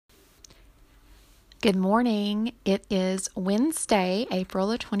Good morning. It is Wednesday, April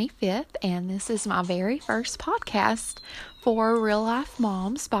the 25th, and this is my very first podcast for Real Life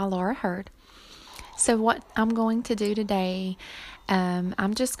Moms by Laura Hurd. So what I'm going to do today,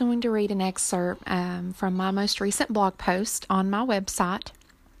 I'm just going to read an excerpt from my most recent blog post on my website,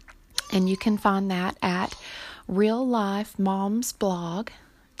 and you can find that at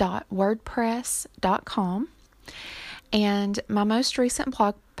reallifemomsblog.wordpress.com. And my most recent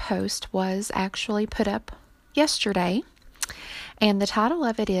blog post was actually put up yesterday, and the title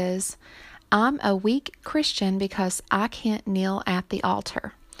of it is, "I'm a weak Christian because I can't kneel at the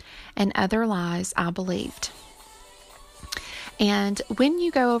altar, and other lies I believed." And when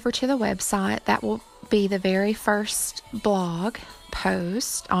you go over to the website, that will be the very first blog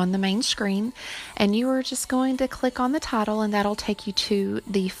post on the main screen, and you are just going to click on the title, and that'll take you to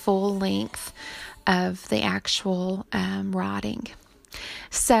the full length of the actual writing.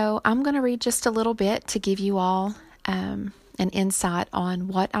 So I'm going to read just a little bit to give you all an insight on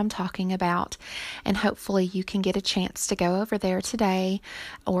what I'm talking about, and hopefully you can get a chance to go over there today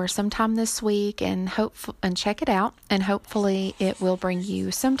or sometime this week and check it out, and hopefully it will bring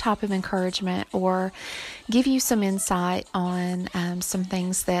you some type of encouragement or give you some insight on some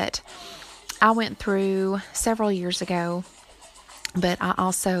things that I went through several years ago, but I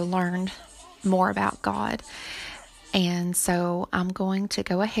also learned more about God. And so I'm going to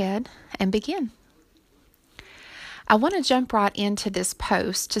go ahead and begin. I want to jump right into this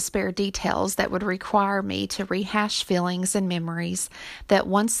post to spare details that would require me to rehash feelings and memories that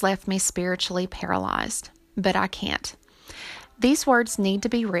once left me spiritually paralyzed, but I can't. These words need to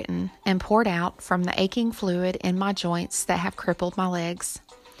be written and poured out from the aching fluid in my joints that have crippled my legs.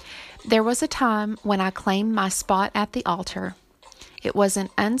 There was a time when I claimed my spot at the altar. It was an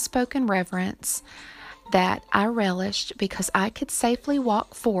unspoken reverence that I relished because I could safely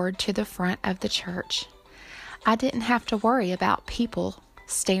walk forward to the front of the church. I didn't have to worry about people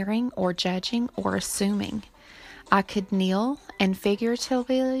staring or judging or assuming. I could kneel and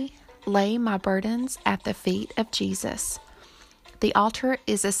figuratively lay my burdens at the feet of Jesus. The altar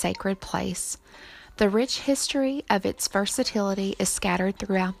is a sacred place. The rich history of its versatility is scattered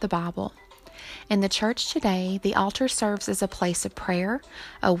throughout the Bible. In the church today, the altar serves as a place of prayer,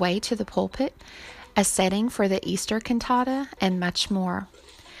 a way to the pulpit, a setting for the Easter cantata, and much more.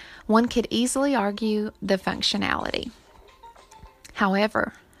 One could easily argue the functionality.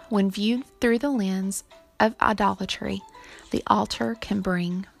 However, when viewed through the lens of idolatry, the altar can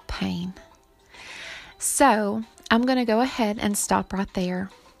bring pain. So, I'm going to go ahead and stop right there.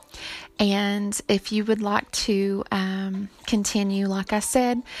 And if you would like to continue, like I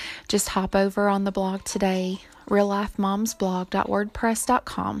said, just hop over on the blog today,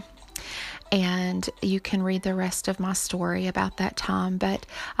 reallifemomsblog.wordpress.com, and you can read the rest of my story about that time. But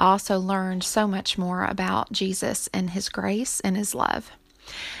I also learned so much more about Jesus and His grace and His love.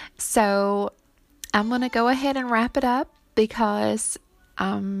 So I'm going to go ahead and wrap it up because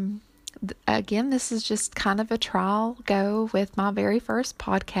again, this is just kind of a trial go with my very first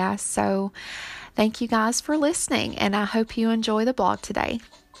podcast. So thank you guys for listening, and I hope you enjoy the blog today.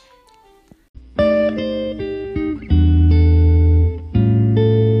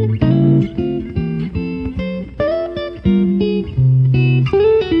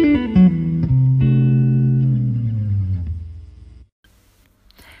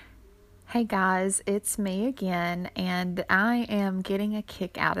 Hey guys, it's me again, and I am getting a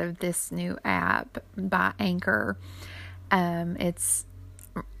kick out of this new app by Anchor. It's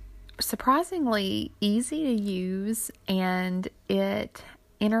surprisingly easy to use, and it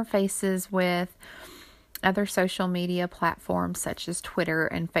interfaces with other social media platforms such as Twitter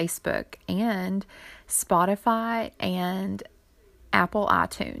and Facebook and Spotify and Apple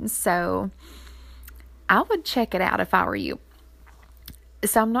iTunes. So I would check it out if I were you.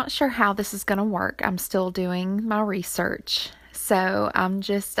 So I'm not sure how this is going to work. I'm still doing my research. So I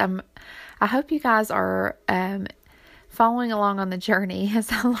hope you guys are following along on the journey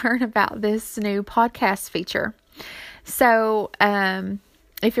as I learn about this new podcast feature. So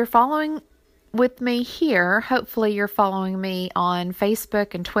if you're following with me here, hopefully you're following me on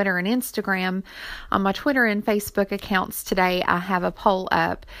Facebook and Twitter and Instagram. On my Twitter and Facebook accounts today, I have a poll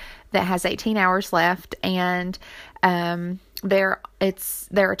up that has 18 hours left, and there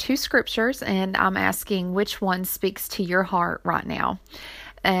are two scriptures, and I'm asking which one speaks to your heart right now.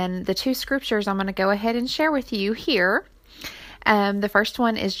 And the two scriptures I'm going to go ahead and share with you here. The first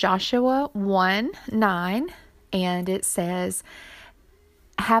one is Joshua 1:9, and it says,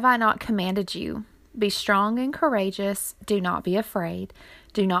 "Have I not commanded you? Be strong and courageous. Do not be afraid.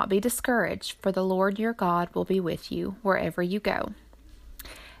 Do not be discouraged, for the Lord your God will be with you wherever you go."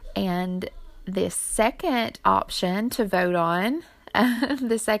 And this second option to vote on,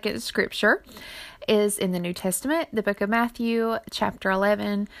 the second scripture, is in the New Testament, the book of Matthew, chapter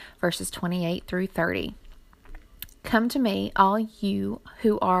 11, verses 28 through 30. Come to me, all you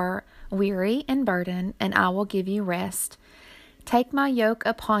who are weary and burdened, and I will give you rest. Take my yoke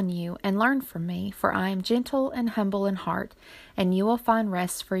upon you and learn from me, for I am gentle and humble in heart, and you will find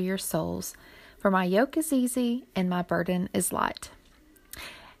rest for your souls. For my yoke is easy and my burden is light.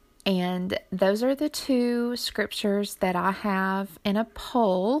 And those are the two scriptures that I have in a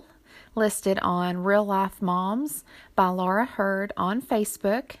poll listed on Real Life Moms by Laura Hurd on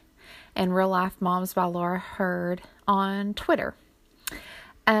Facebook and Real Life Moms by Laura Hurd on Twitter.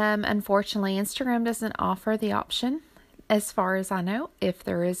 Unfortunately, Instagram doesn't offer the option. As far as I know, if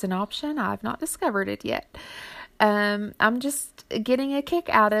there is an option, I've not discovered it yet. I'm just getting a kick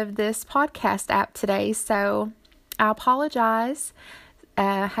out of this podcast app today, so I apologize.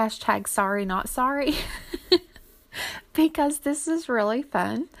 Hashtag sorry, not sorry, because this is really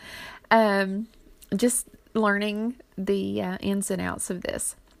fun. Just learning the ins and outs of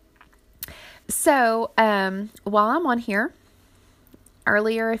this. So, while I'm on here,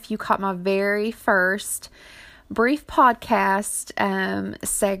 earlier, if you caught my very first brief podcast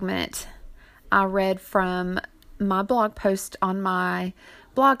segment, I read from my blog post on my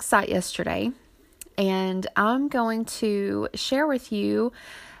blog site yesterday, and I'm going to share with you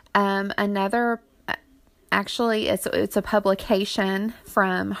another. Actually, it's a publication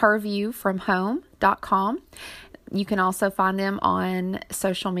from herviewfromhome.com. You can also find them on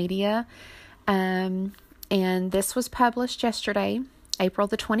social media. And this was published yesterday, April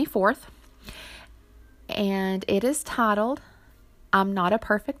the 24th. And it is titled, I'm Not a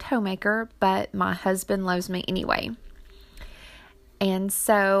Perfect Homemaker, but My Husband Loves Me Anyway. And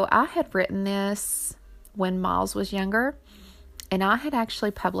so I had written this when Miles was younger. And I had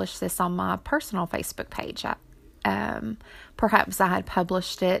actually published this on my personal Facebook page. Perhaps I had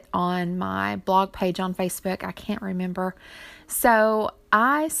published it on my blog page on Facebook. I can't remember. So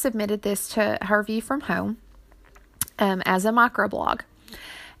I submitted this to Her View from Home as a microblog.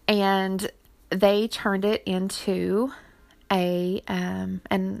 And they turned it into an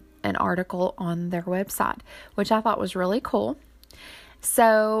article on their website, which I thought was really cool.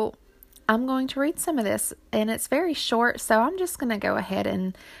 So I'm going to read some of this, and it's very short, so I'm just going to go ahead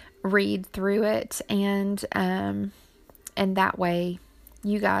and read through it, and that way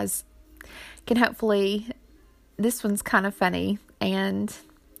you guys can hopefully, this one's kind of funny and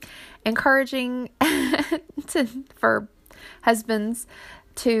encouraging for husbands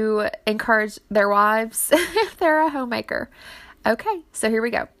to encourage their wives if they're a homemaker. Okay, so here we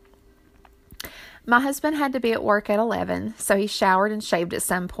go. My husband had to be at work at 11, so he showered and shaved at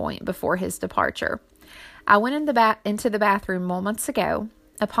some point before his departure. I went into the bathroom moments ago.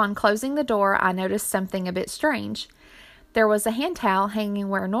 Upon closing the door, I noticed something a bit strange. There was a hand towel hanging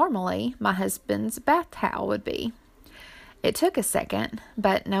where normally my husband's bath towel would be. It took a second,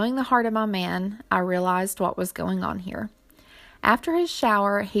 but knowing the heart of my man, I realized what was going on here. After his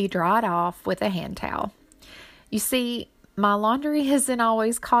shower, he dried off with a hand towel. You see, my laundry isn't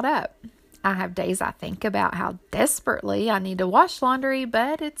always caught up. I have days I think about how desperately I need to wash laundry,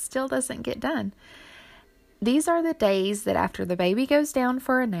 but it still doesn't get done. These are the days that after the baby goes down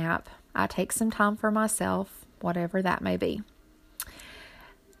for a nap, I take some time for myself, whatever that may be.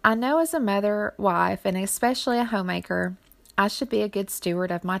 I know as a mother, wife, and especially a homemaker, I should be a good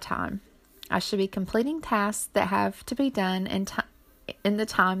steward of my time. I should be completing tasks that have to be done in the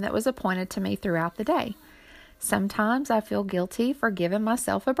time that was appointed to me throughout the day. Sometimes I feel guilty for giving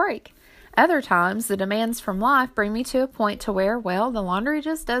myself a break. Other times, the demands from life bring me to a point to where, well, the laundry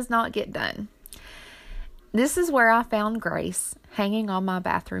just does not get done. This is where I found grace hanging on my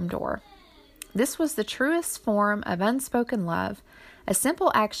bathroom door. This was the truest form of unspoken love, a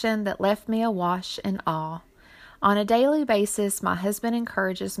simple action that left me awash in awe. On a daily basis, my husband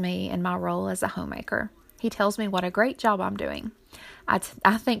encourages me in my role as a homemaker. He tells me what a great job I'm doing. I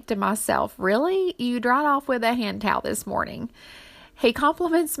think to myself, really? You dried off with a hand towel this morning. He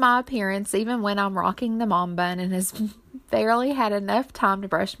compliments my appearance even when I'm rocking the mom bun and has barely had enough time to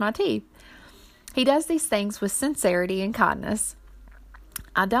brush my teeth. He does these things with sincerity and kindness.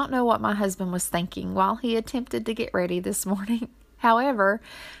 I don't know what my husband was thinking while he attempted to get ready this morning. However,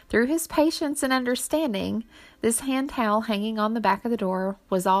 through his patience and understanding, this hand towel hanging on the back of the door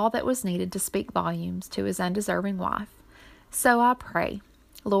was all that was needed to speak volumes to his undeserving wife. So I pray,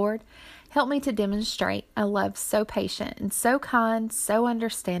 Lord, help me to demonstrate a love so patient and so kind, so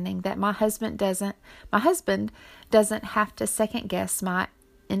understanding that my husband doesn't have to second guess my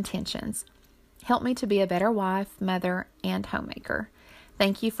intentions. Help me to be a better wife, mother, and homemaker.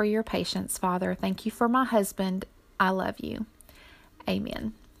 Thank you for your patience, Father. Thank you for my husband. I love you.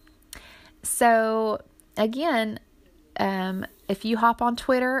 Amen. So again, if you hop on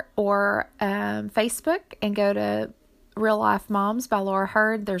Twitter or Facebook and go to Real Life Moms by Laura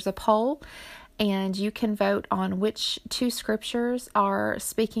Hurd, there's a poll, and you can vote on which 2 scriptures are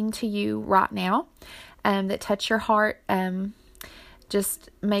speaking to you right now that touch your heart. Just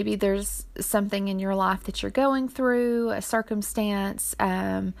maybe there's something in your life that you're going through, a circumstance,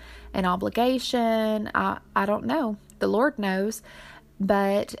 an obligation. I don't know. The Lord knows.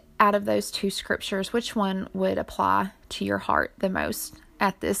 But out of those 2 scriptures, which one would apply to your heart the most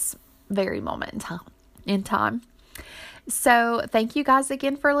at this very moment in time? So thank you guys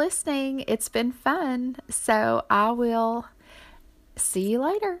again for listening. It's been fun. So I will see you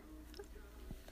later.